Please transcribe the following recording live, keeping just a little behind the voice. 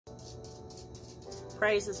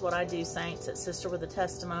Praise is what I do, saints. It's Sister with a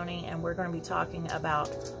Testimony, and we're going to be talking about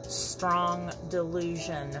strong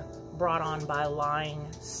delusion brought on by lying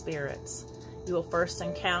spirits. You will first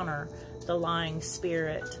encounter the lying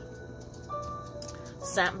spirit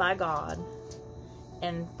sent by God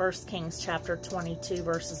in 1 Kings chapter 22,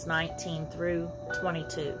 verses 19 through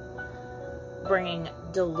 22, bringing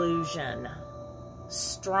delusion,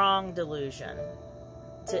 strong delusion,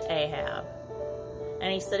 to Ahab.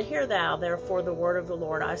 And he said, "Hear thou, therefore, the word of the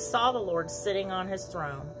Lord. I saw the Lord sitting on his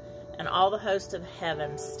throne, and all the host of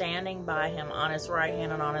heaven standing by him on his right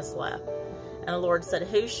hand and on his left. And the Lord said,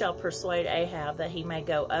 Who shall persuade Ahab that he may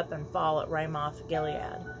go up and fall at Ramoth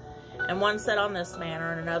Gilead? And one said on this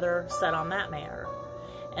manner, and another said on that manner.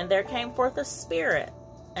 And there came forth a spirit,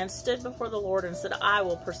 and stood before the Lord, and said, I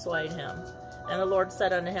will persuade him. And the Lord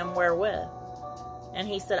said unto him, Wherewith? And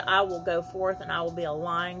he said, I will go forth, and I will be a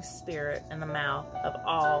lying spirit in the mouth of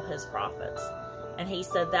all his prophets. And he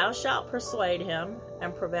said, Thou shalt persuade him,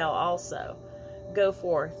 and prevail also. Go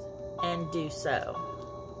forth, and do so."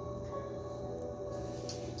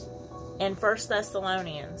 In 1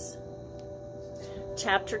 Thessalonians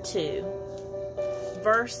chapter 2,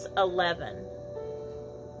 verse 11,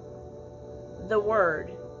 the Word,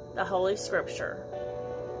 the Holy Scripture,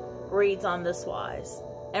 reads on this wise: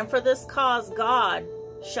 "And for this cause God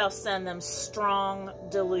shall send them strong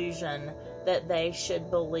delusion, that they should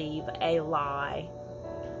believe a lie,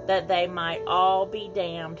 that they might all be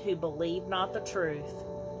damned who believed not the truth,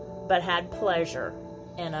 but had pleasure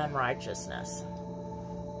in unrighteousness."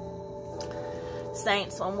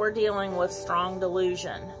 Saints, when we're dealing with strong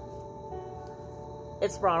delusion,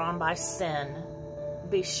 it's brought on by sin.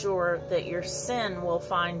 Be sure that your sin will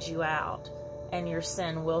find you out, and your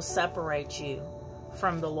sin will separate you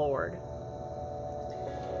from the Lord.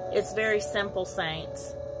 It's very simple,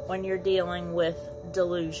 saints, when you're dealing with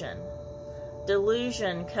delusion.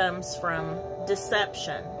 Delusion comes from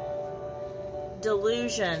deception.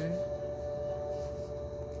 Delusion,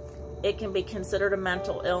 it can be considered a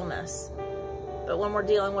mental illness. But when we're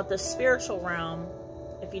dealing with the spiritual realm,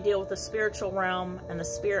 if you deal with the spiritual realm and the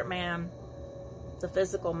spirit man, the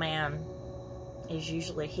physical man is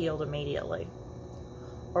usually healed immediately,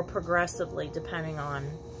 or progressively, depending on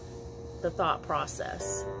the thought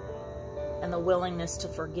process and the willingness to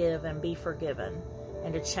forgive and be forgiven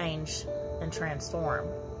and to change and transform.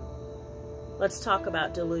 Let's talk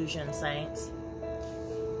about delusion, saints.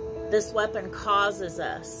 This weapon causes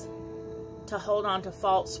us to hold on to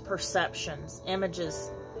false perceptions, images,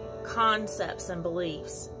 concepts, and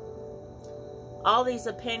beliefs. All these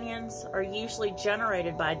opinions are usually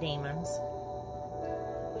generated by demons,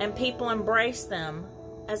 and people embrace them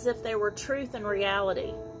as if they were truth and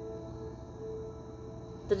reality.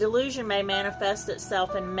 The delusion may manifest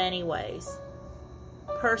itself in many ways: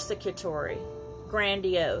 persecutory,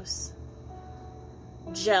 grandiose,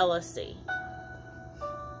 jealousy.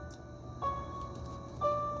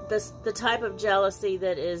 The type of jealousy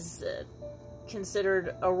that is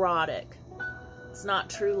considered erotic. It's not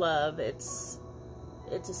true love. It's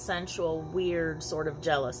a sensual, weird sort of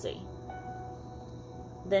jealousy.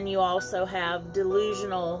 Then you also have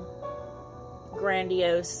delusional,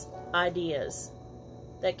 grandiose ideas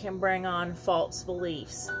that can bring on false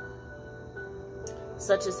beliefs,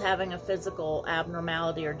 such as having a physical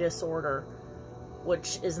abnormality or disorder,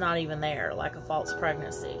 which is not even there, like a false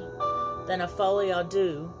pregnancy. Then a folie à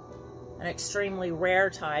deux, an extremely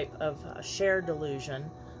rare type of shared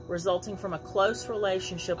delusion, resulting from a close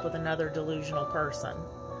relationship with another delusional person.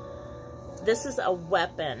 This is a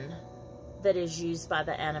weapon that is used by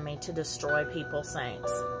the enemy to destroy people,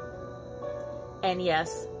 saints. And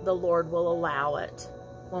yes, the Lord will allow it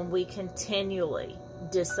when we continually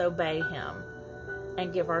disobey Him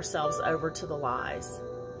and give ourselves over to the lies.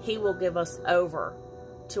 He will give us over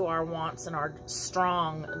to our wants and our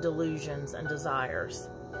strong delusions and desires.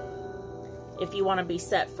 If you want to be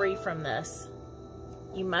set free from this,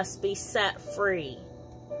 you must be set free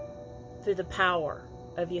through the power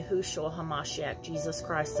of Yahushua HaMashiach, Jesus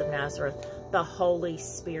Christ of Nazareth, the Holy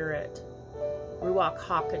Spirit, Ruach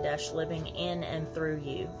HaKodesh, living in and through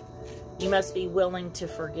you. You must be willing to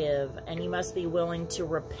forgive, and you must be willing to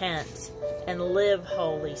repent and live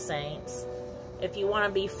holy, saints. If you want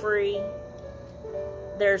to be free,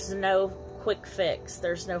 there's no quick fix.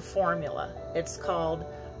 There's no formula. It's called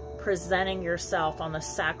presenting yourself on the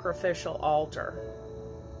sacrificial altar,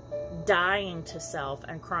 dying to self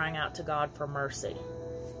and crying out to God for mercy.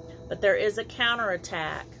 But there is a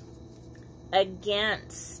counterattack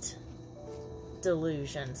against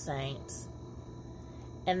delusion, saints,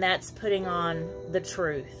 and that's putting on the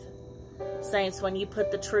truth. Saints, when you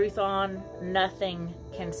put the truth on, nothing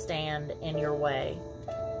can stand in your way.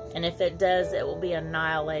 And if it does, it will be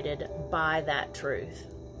annihilated by that truth.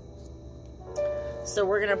 So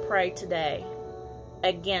we're going to pray today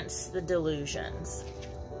against the delusions.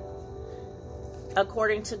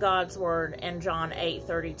 According to God's word in John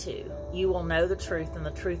 8:32, you will know the truth, and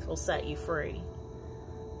the truth will set you free.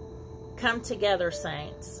 Come together,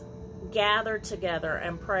 saints. Gather together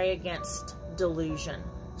and pray against delusion,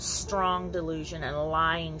 strong delusion, and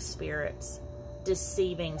lying spirits,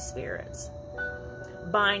 deceiving spirits.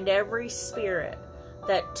 Bind every spirit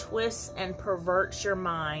that twists and perverts your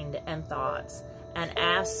mind and thoughts, and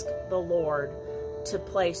ask the Lord to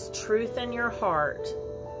place truth in your heart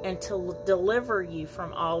and to deliver you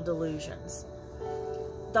from all delusions.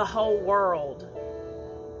 The whole world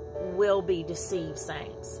will be deceived,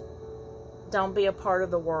 saints. Don't be a part of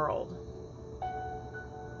the world.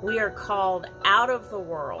 We are called out of the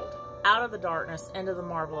world, out of the darkness, into the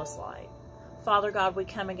marvelous light. Father God, we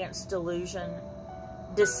come against delusion,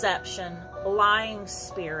 deception, lying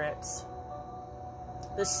spirits,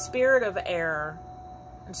 the spirit of error,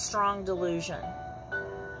 and strong delusion.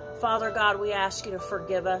 Father God, we ask you to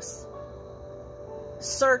forgive us.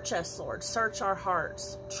 Search us, Lord. Search our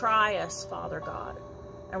hearts. Try us, Father God,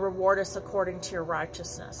 and reward us according to your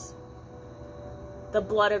righteousness. The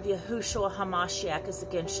blood of Yahushua HaMashiach is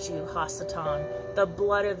against you, Hasatan. The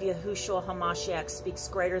blood of Yahushua HaMashiach speaks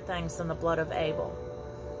greater things than the blood of Abel.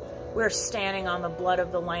 We're standing on the blood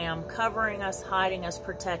of the Lamb, covering us, hiding us,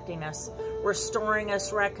 protecting us, restoring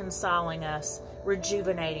us, reconciling us,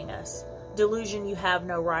 rejuvenating us. Delusion, you have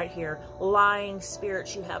no right here. Lying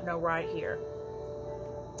spirits, you have no right here.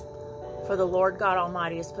 For the Lord God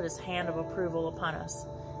Almighty has put his hand of approval upon us.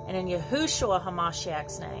 And in Yahushua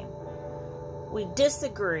HaMashiach's name, we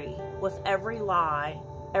disagree with every lie,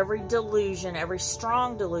 every delusion, every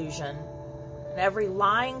strong delusion, and every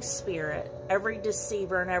lying spirit, every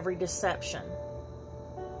deceiver, and every deception.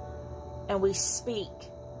 And we speak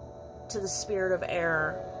to the spirit of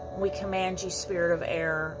error. We command you, spirit of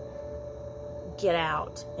error, get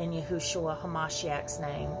out in Yahushua HaMashiach's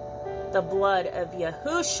name. The blood of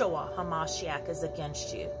Yahushua HaMashiach is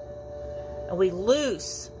against you. And we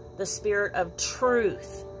loose the spirit of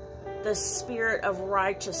truth, the spirit of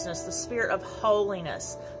righteousness, the spirit of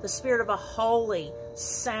holiness, the spirit of a holy,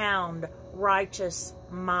 sound, righteous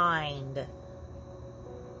mind.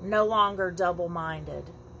 No longer double-minded,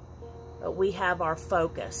 but we have our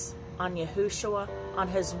focus on Yahushua, on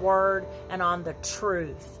his word, and on the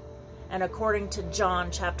truth. And according to John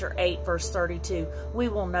chapter 8, verse 32, we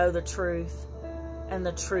will know the truth, and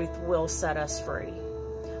the truth will set us free.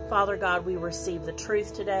 Father God, we receive the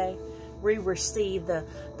truth today. We receive the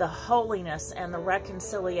holiness and the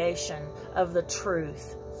reconciliation of the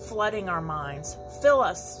truth, flooding our minds. Fill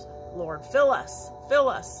us, Lord. Fill us. Fill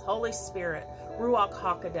us, Holy Spirit. Ruach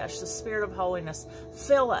HaKodesh, the Spirit of holiness.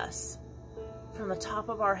 Fill us from the top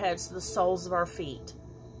of our heads to the soles of our feet.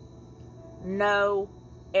 No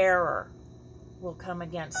error will come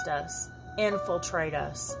against us, infiltrate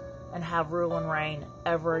us, and have rule and reign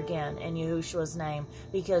ever again in Yahushua's name,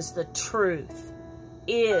 because the truth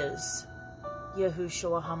is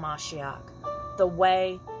Yahushua HaMashiach, the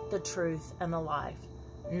way, the truth, and the life.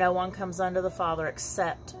 No one comes unto the Father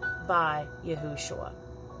except by Yahushua.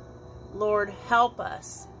 Lord, help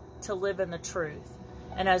us to live in the truth.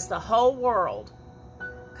 And as the whole world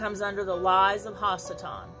comes under the lies of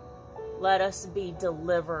Hasatan, let us be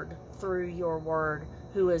delivered through your word,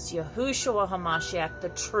 who is Yahushua HaMashiach, the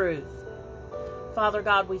truth. Father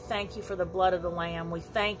God, we thank you for the blood of the Lamb. We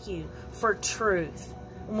thank you for truth.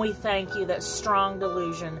 And we thank you that strong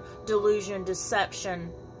delusion,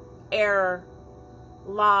 deception, error,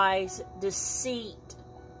 lies, deceit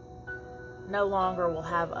no longer will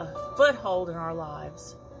have a foothold in our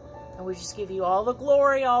lives. And we just give you all the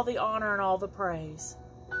glory, all the honor, and all the praise.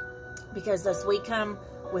 Because as we come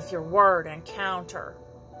with your word and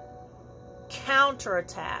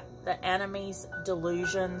counterattack the enemy's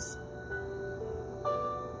delusions,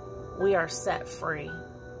 we are set free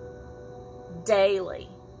daily.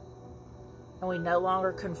 And we no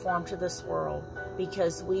longer conform to this world,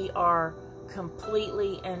 because we are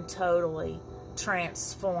completely and totally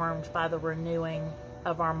transformed by the renewing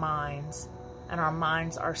of our minds. And our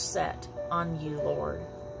minds are set on you, Lord.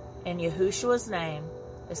 In Yahushua's name,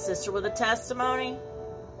 a sister with a testimony.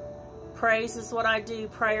 Praise is what I do.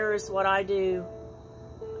 Prayer is what I do.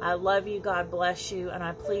 I love you. God bless you. And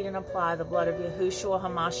I plead and apply the blood of Yahushua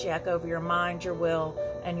HaMashiach over your mind, your will,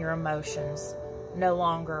 and your emotions. No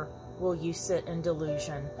longer will you sit in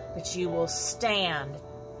delusion, but you will stand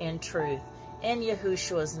in truth. In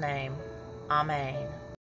Yahushua's name, amen.